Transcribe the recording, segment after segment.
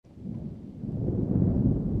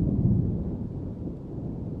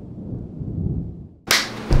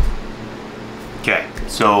Okay,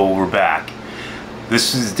 so we're back.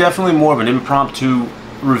 This is definitely more of an impromptu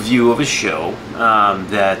review of a show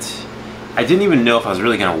that I didn't even know if I was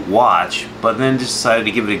really going to watch, but then just decided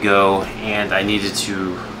to give it a go, and I needed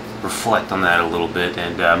to reflect on that a little bit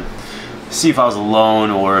and see if I was alone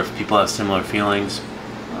or if people have similar feelings.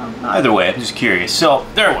 Either way, I'm just curious. So,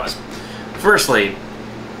 there it was. Firstly,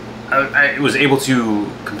 I was able to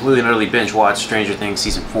completely and utterly binge watch Stranger Things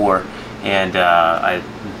Season 4, and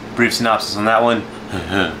brief synopsis on that one.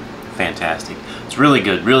 Fantastic. It's really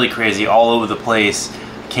good, really crazy, all over the place.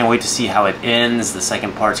 Can't wait to see how it ends. The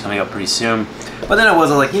second part's coming up pretty soon. But then I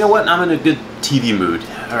was like, you know what? I'm in a good TV mood.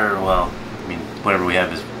 Or, well, I mean, whatever we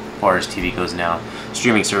have as far as TV goes now.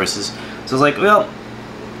 Streaming services. So I was like, well,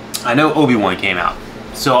 I know Obi-Wan came out.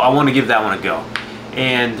 So I want to give that one a go.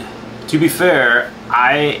 And to be fair,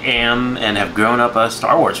 I am and have grown up a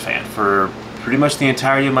Star Wars fan for pretty much the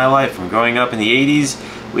entirety of my life. From growing up in the 80s,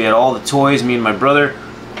 we had all the toys, me and my brother.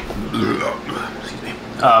 Excuse me.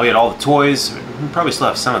 We had all the toys. We probably still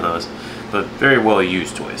have some of those, but very well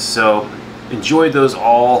used toys. So enjoyed those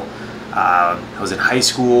all. I was in high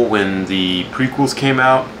school when the prequels came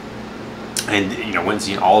out, and went and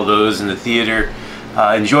seen all of those in the theater.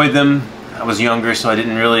 Enjoyed them. I was younger, so I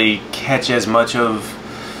didn't really catch as much of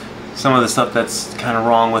some of the stuff that's kind of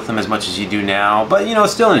wrong with them as much as you do now, but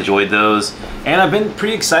still enjoyed those. And I've been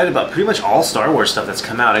pretty excited about pretty much all Star Wars stuff that's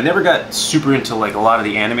come out. I never got super into like a lot of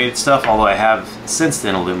the animated stuff, although I have since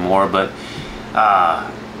then a little bit more, but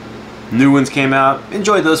new ones came out.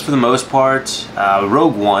 Enjoyed those for the most part.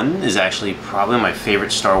 Rogue One is actually probably my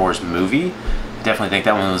favorite Star Wars movie. I definitely think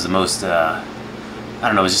that one was the most I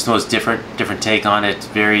don't know, it was just the most different take on it.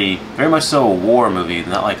 Very much so a war movie,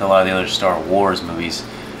 not like a lot of the other Star Wars movies.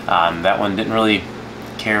 That one didn't really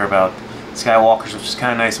care about Skywalkers, which is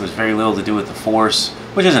kind of nice. It was very little to do with the Force,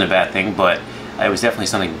 which isn't a bad thing, but it was definitely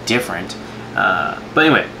something different. But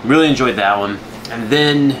anyway, really enjoyed that one. And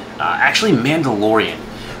then actually Mandalorian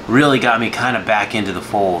really got me kind of back into the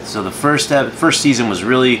fold. So the first season was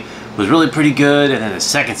really pretty good, and then the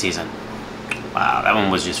second season, wow, that one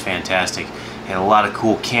was just fantastic. Had a lot of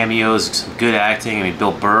cool cameos, some good acting. I mean,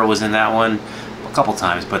 Bill Burr was in that one a couple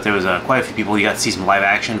times, but there was quite a few people. You got to see some live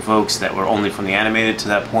action folks that were only from the animated to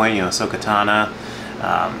that point. Ahsoka Tano,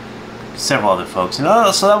 several other folks, and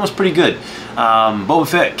so that was pretty good. Boba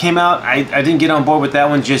Fett came out. I didn't get on board with that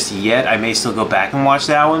one just yet. I may still go back and watch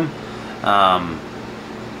that one,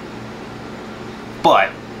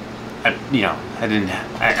 but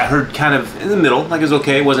I heard kind of in the middle, like it was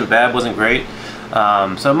okay, it wasn't bad, wasn't great.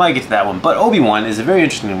 So I might get to that one. But Obi-Wan is a very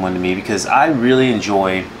interesting one to me because I really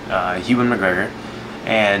enjoy Ewan McGregor,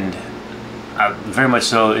 and I very much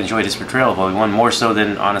so enjoyed his portrayal of Obi-Wan, more so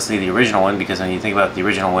than honestly the original one, because when you think about the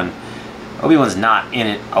original one, Obi-Wan's not in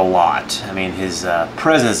it a lot. I mean, his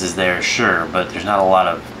presence is there, sure, but there's not a lot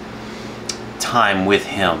of time with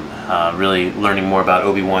him really learning more about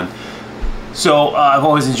Obi-Wan. So I've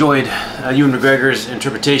always enjoyed Ewan McGregor's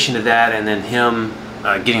interpretation of that, and then him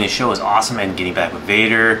getting the show is awesome, and getting back with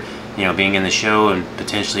Vader, being in the show, and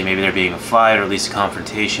potentially maybe there being a fight or at least a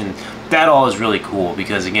confrontation. That all is really cool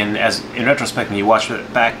because, again, as in retrospect, when you watch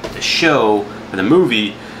back the show or the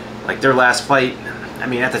movie, like their last fight, I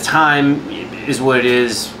mean, at the time is what it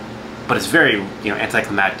is, but it's very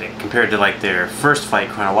anticlimactic compared to like their first fight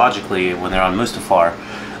chronologically when they're on Mustafar.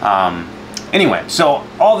 Anyway, so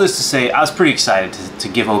all this to say, I was pretty excited to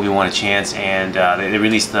give Obi-Wan a chance, and they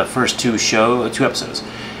released the first two episodes,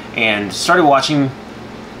 and started watching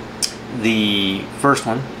the first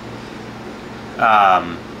one.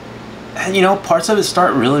 And parts of it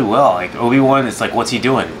start really well. Like Obi-Wan, it's like, what's he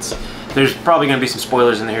doing? There's probably going to be some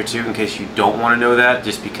spoilers in here too, in case you don't want to know that,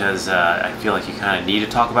 just because I feel like you kind of need to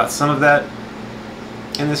talk about some of that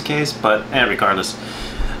in this case. But regardless.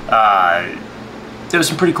 There was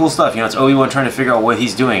some pretty cool stuff. It's Obi-Wan trying to figure out what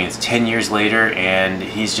he's doing. It's 10 years later, and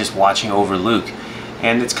he's just watching over Luke.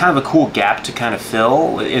 And it's kind of a cool gap to kind of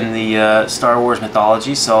fill in the Star Wars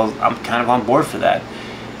mythology, so I'm kind of on board for that.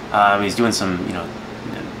 He's doing some,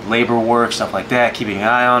 labor work, stuff like that, keeping an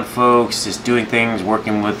eye on folks, just doing things,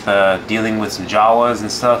 working with, dealing with some Jawas and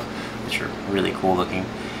stuff, which are really cool looking.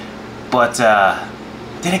 But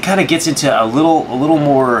then it kind of gets into a little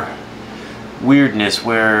more weirdness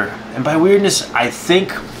where, and by weirdness I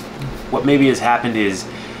think what maybe has happened is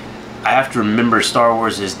I have to remember Star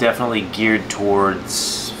Wars is definitely geared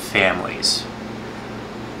towards families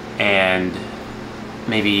and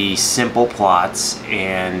maybe simple plots,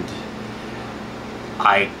 and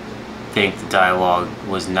I think the dialogue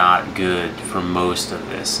was not good for most of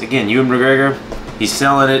this. Again, Ewan McGregor, he's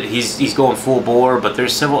selling it, he's going full bore, but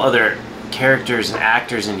there's several other characters and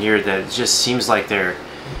actors in here that it just seems like they're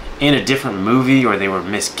in a different movie, or they were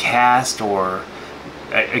miscast, or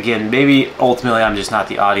again, maybe ultimately I'm just not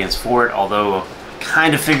the audience for it, although I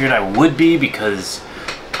kind of figured I would be because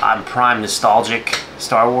I'm prime nostalgic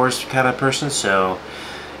Star Wars kind of person, so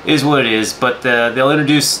it is what it is. But they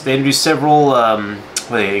introduce several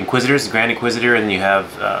Inquisitors, the Grand Inquisitor, and then you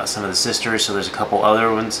have some of the sisters, so there's a couple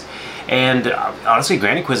other ones. And honestly,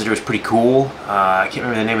 Grand Inquisitor is pretty cool. I can't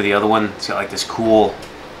remember the name of the other one. It's got like this cool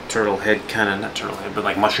turtle head kind of, not turtle head, but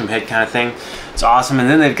like mushroom head kind of thing. It's awesome. And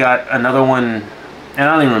then they've got another one, and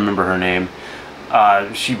I don't even remember her name.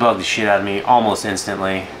 She bugged the shit out of me almost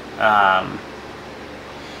instantly. I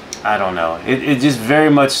don't know. It just very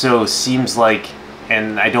much so seems like,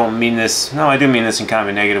 and I don't mean this, no, I do mean this in kind of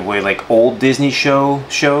a negative way, like old Disney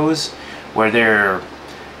shows where they're,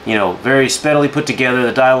 you know, very speedily put together,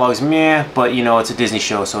 the dialogue's meh, but you know, it's a Disney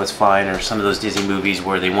show, so it's fine. Or some of those Disney movies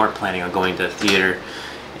where they weren't planning on going to theater.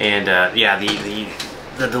 And yeah,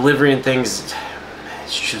 the delivery and things,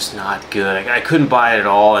 it's just not good. I couldn't buy it at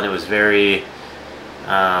all, and it was very,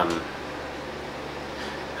 I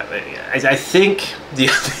think the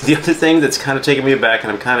other thing that's kind of taken me aback,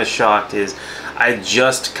 and I'm kind of shocked, is I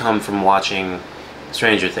just come from watching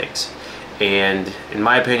Stranger Things, and in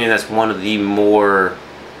my opinion that's one of the more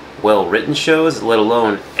well-written shows, let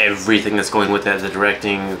alone everything that's going with that, the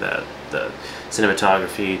directing, the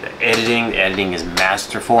cinematography, the editing. The editing is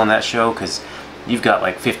masterful in that show, because you've got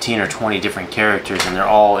like 15 or 20 different characters and they're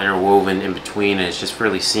all interwoven in between, and it's just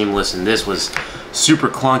fairly seamless. And this was super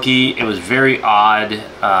clunky. It was very odd.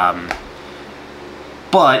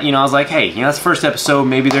 But, you know, I was like, hey, you know, that's the first episode.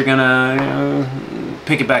 Maybe they're gonna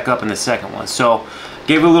pick it back up in the second one. So,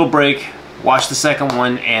 gave it a little break, watched the second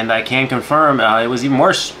one, and I can confirm it was even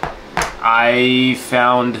worse. I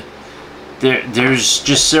found there's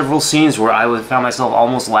just several scenes where I found myself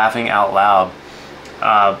almost laughing out loud.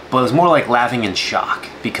 But it was more like laughing in shock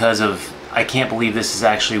because of, I can't believe this is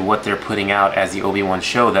actually what they're putting out as the Obi-Wan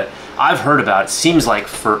show that I've heard about. It seems like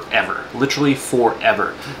forever, literally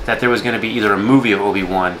forever, that there was going to be either a movie of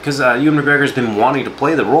Obi-Wan, because Ewan McGregor's been wanting to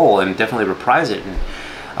play the role and definitely reprise it.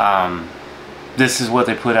 And this is what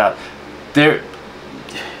they put out. They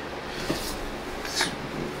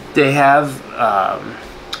have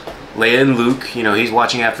Leia and Luke. You know, he's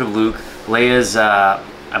watching after Luke. Leia's, I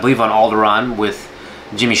believe, on Alderaan with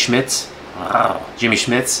Jimmy Schmitz. Jimmy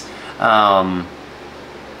Schmitz. You know,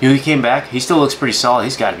 he came back. He still looks pretty solid.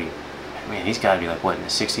 He's got to be, man, he's got to be like, what, in the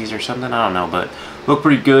 60s or something? I don't know, but look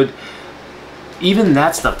pretty good. Even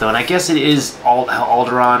that stuff, though, and I guess it is how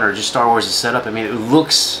Alderaan or just Star Wars is set up. I mean, it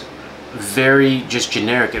looks very just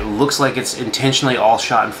generic. It looks like it's intentionally all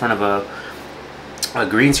shot in front of a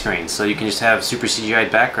green screen, so you can just have super CGI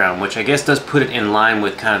background, which I guess does put it in line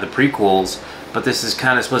with kind of the prequels. But this is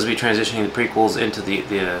kind of supposed to be transitioning the prequels into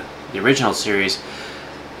the original series.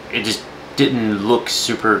 It just didn't look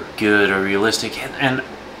super good or realistic. And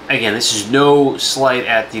again, this is no slight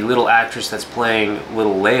at the little actress that's playing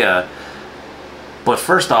little Leia. But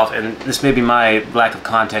first off, and this may be my lack of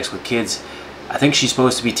context with kids, I think she's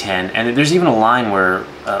supposed to be 10. And there's even a line where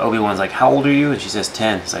Obi-Wan's like, "How old are you?" And she says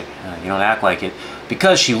 10. He's like, "You don't act like it."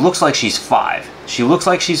 Because she looks like she's 5. She looks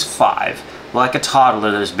like she's 5. Like a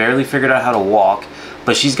toddler that has barely figured out how to walk,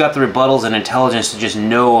 but she's got the rebuttals and intelligence to just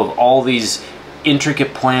know of all these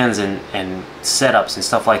intricate plans and setups and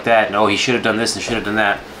stuff like that. And oh, he should have done this and should have done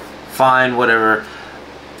that. Fine, whatever.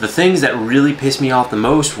 The things that really pissed me off the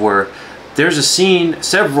most were, there's a scene,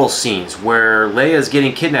 several scenes, where Leia's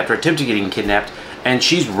getting kidnapped or attempting getting kidnapped, and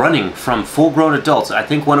she's running from full-grown adults. I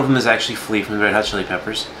think one of them is actually Flea from the Red Hot Chili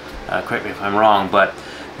Peppers. Correct me if I'm wrong, but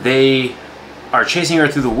they are chasing her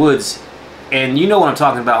through the woods. And you know what I'm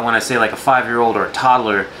talking about when I say like a 5-year-old or a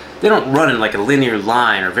toddler. They don't run in like a linear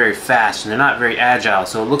line or very fast, and they're not very agile,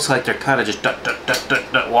 so it looks like they're kind of just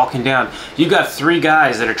walking down. You got 3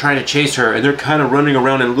 guys that are trying to chase her, and they're kind of running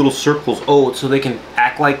around in little circles, oh, so they can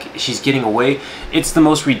act like she's getting away. It's the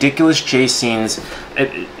most ridiculous chase scenes.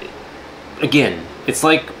 Again, it's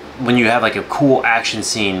like when you have like a cool action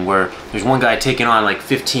scene where there's one guy taking on like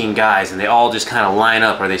 15 guys and they all just kind of line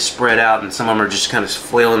up, or they spread out and some of them are just kind of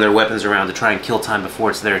flailing their weapons around to try and kill time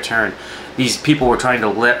before it's their turn. These people were trying to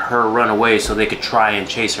let her run away so they could try and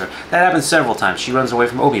chase her. That happens several times. She runs away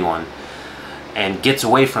from Obi-Wan and gets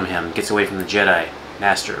away from him, gets away from the Jedi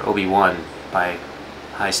Master Obi-Wan by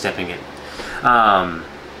high-stepping it.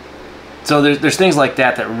 So there's things like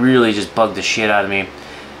that that really just bug the shit out of me.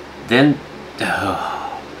 Then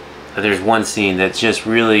there's one scene that's just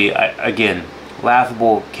really, again,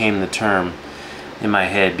 laughable came the term in my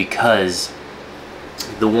head, because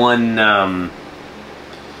the one,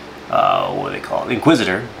 what do they call it,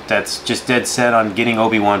 Inquisitor, that's just dead set on getting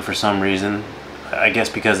Obi-Wan for some reason. I guess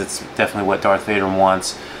because it's definitely what Darth Vader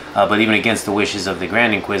wants. But even against the wishes of the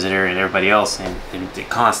Grand Inquisitor and everybody else, and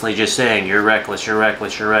constantly just saying, you're reckless, you're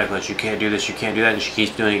reckless, you're reckless, you can't do this, you can't do that, and she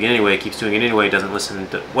keeps doing it anyway, doesn't listen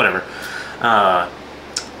to whatever.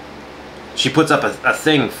 She puts up a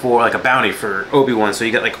thing for, like, a bounty for Obi-Wan, so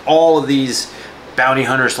you got, like, all of these bounty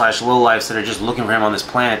hunters slash lowlifes that are just looking for him on this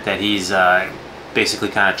planet that he's basically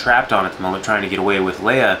kind of trapped on at the moment, trying to get away with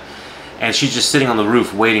Leia. And she's just sitting on the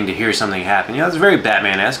roof waiting to hear something happen. You know, it's very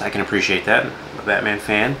Batman-esque. I can appreciate that. I'm a Batman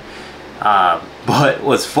fan. But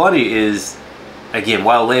what's funny is, again,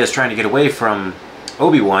 while Leia's trying to get away from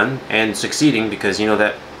Obi-Wan and succeeding, because, you know,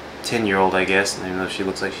 that 10-year-old, I guess, even though she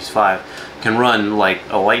looks like she's 5, can run like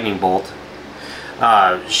a lightning bolt.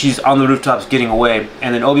 She's on the rooftops getting away,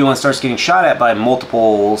 and then Obi-Wan starts getting shot at by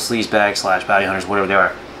multiple sleazebags slash bounty hunters, whatever they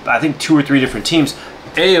are. I think 2 or 3 different teams,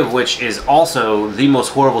 A of which is also the most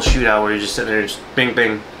horrible shootout where you're just sitting there, just bing,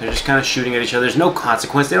 bing. They're just kind of shooting at each other. There's no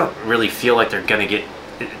consequence. They don't really feel like they're going to get...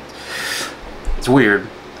 It's weird.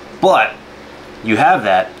 But you have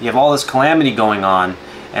that. You have all this calamity going on,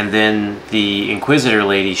 and then the Inquisitor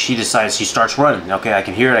lady, she decides, she starts running. Okay, I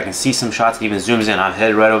can hear it. I can see some shots. It even zooms in. I'm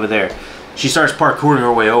headed right over there. She starts parkouring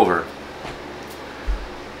her way over.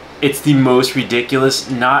 It's the most ridiculous,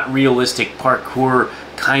 not realistic parkour,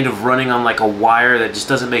 kind of running on like a wire that just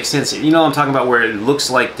doesn't make sense. You know what I'm talking about, where it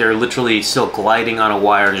looks like they're literally still gliding on a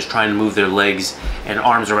wire, just trying to move their legs and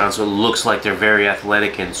arms around, so it looks like they're very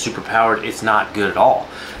athletic and super powered. It's not good at all.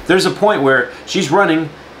 There's a point where she's running,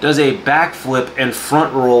 does a backflip and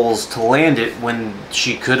front rolls to land it when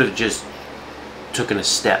she could have just taken a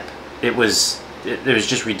step. It was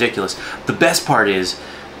just ridiculous. The best part is,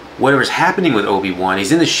 whatever's happening with Obi-Wan,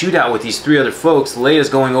 he's in the shootout with these 3 other folks. Leia's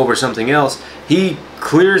going over something else. He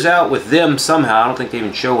clears out with them somehow. I don't think they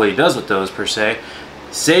even show what he does with those, per se.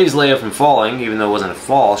 Saves Leia from falling, even though it wasn't a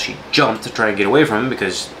fall. She jumped to try and get away from him,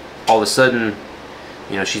 because all of a sudden,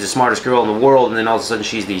 you know, she's the smartest girl in the world, and then all of a sudden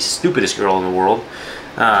she's the stupidest girl in the world.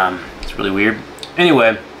 It's really weird.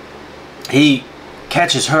 Anyway, he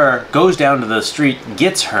catches her, goes down to the street,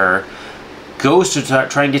 gets her, goes to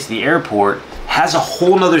try and get to the airport, has a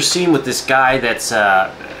whole nother scene with this guy that's,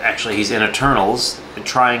 actually he's in Eternals,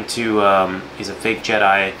 trying to, he's a fake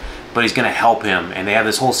Jedi, but he's going to help him, and they have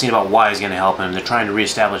this whole scene about why he's going to help him. They're trying to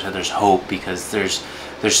reestablish that there's hope, because there's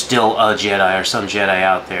still a Jedi, or some Jedi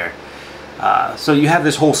out there. So you have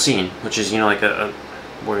this whole scene, which is, you know, like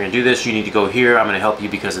we're going to do this, you need to go here, I'm going to help you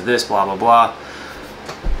because of this, blah, blah, blah.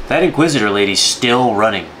 That Inquisitor lady's still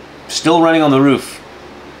running on the roof.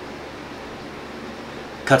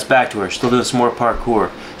 Cuts back to her, still doing some more parkour.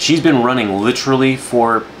 She's been running literally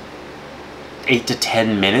for 8 to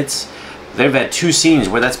 10 minutes. They've had 2 scenes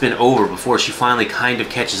where that's been over before she finally kind of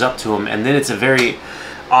catches up to him, and then it's a very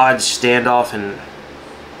odd standoff, and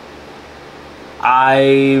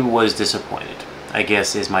I was disappointed, I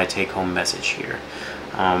guess, is my take-home message here.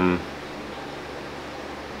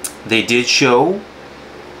 They did show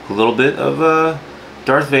a little bit of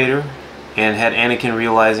Darth Vader, and had Anakin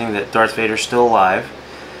realizing that Darth Vader's still alive.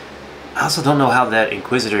 I also don't know how that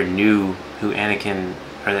Inquisitor knew who Anakin,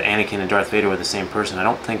 or that Anakin and Darth Vader were the same person. I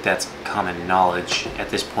don't think that's common knowledge at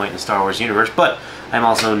this point in the Star Wars universe, but I'm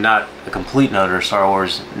also not a complete Star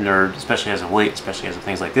Wars nerd, especially as of late, especially as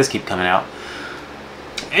things like this keep coming out.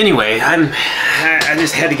 Anyway, I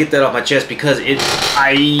just had to get that off my chest, because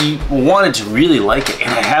I wanted to really like it, and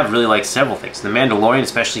I have really liked several things. The Mandalorian,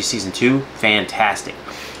 especially Season 2, fantastic.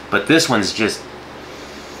 But this one's just,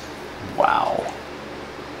 wow.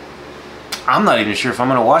 I'm not even sure if I'm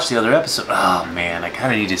going to watch the other episode. Oh man, I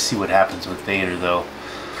kind of need to see what happens with Vader, though.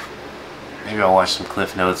 Maybe I'll watch some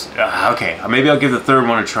Cliff Notes. Okay, maybe I'll give the 3rd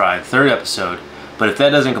one a try, 3rd episode. But if that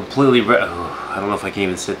doesn't completely... I don't know if I can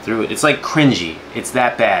even sit through it. It's like cringy. It's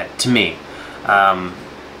that bad, to me.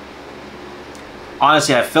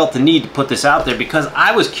 Honestly, I felt the need to put this out there because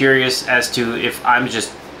I was curious as to if I'm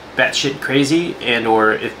just batshit crazy, and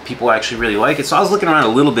or if people actually really like it. So I was looking around a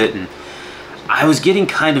little bit, and I was getting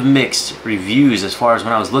kind of mixed reviews as far as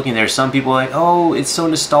when I was looking there. Some people were like, oh, it's so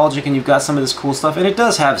nostalgic and you've got some of this cool stuff. And it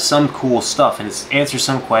does have some cool stuff, and it answers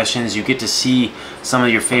some questions. You get to see some of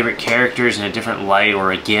your favorite characters in a different light,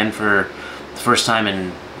 or again for the first time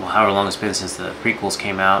in, well, however long it's been since the prequels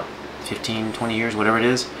came out, 15, 20 years, whatever it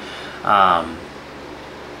is.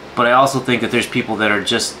 But I also think that there's people that are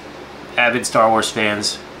just avid Star Wars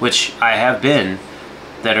fans, which I have been,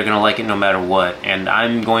 that are going to like it no matter what. And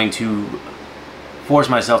I'm going to force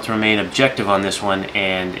myself to remain objective on this one,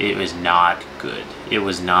 and it was not good. It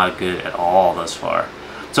was not good at all thus far.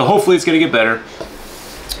 So hopefully it's going to get better.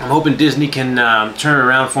 I'm hoping Disney can turn it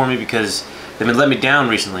around for me, because they've been letting me down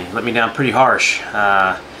recently. Let me down pretty harsh.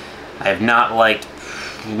 I have not liked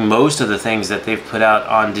most of the things that they've put out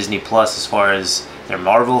on Disney Plus as far as their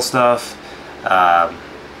Marvel stuff,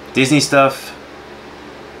 Disney stuff.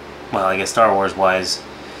 Well, I guess Star Wars wise,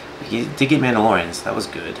 you did get Mandalorians. That was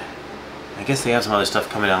good. I guess they have some other stuff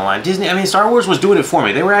coming down the line. Disney, I mean, Star Wars was doing it for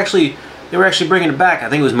me. They were actually bringing it back. I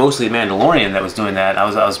think it was mostly Mandalorian that was doing that. I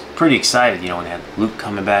was pretty excited, you know, when they had Luke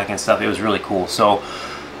coming back and stuff. It was really cool. So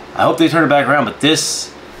I hope they turn it back around. But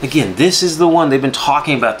this, again, this is the one they've been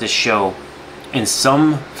talking about this show in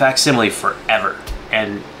some facsimile forever,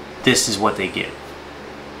 and this is what they get.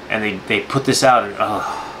 And they put this out. And,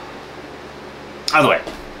 either way,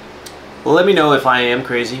 let me know if I am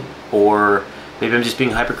crazy or maybe I'm just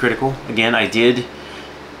being hypercritical. Again, I did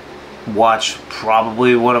watch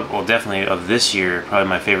probably definitely of this year, probably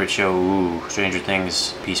my favorite show, Stranger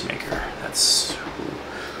Things, Peacemaker. That's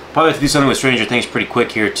probably have to do something with Stranger Things pretty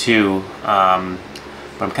quick here too. But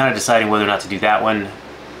I'm kind of deciding whether or not to do that one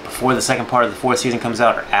before the second part of the 4th season comes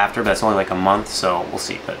out or after. But that's only like a month, so we'll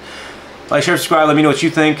see. But like, share, subscribe. Let me know what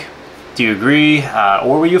you think. Do you agree,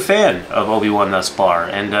 or were you a fan of Obi-Wan thus far?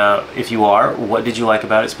 And if you are, what did you like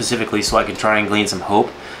about it specifically, so I can try and glean some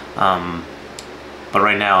hope? But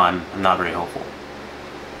right now, I'm not very hopeful.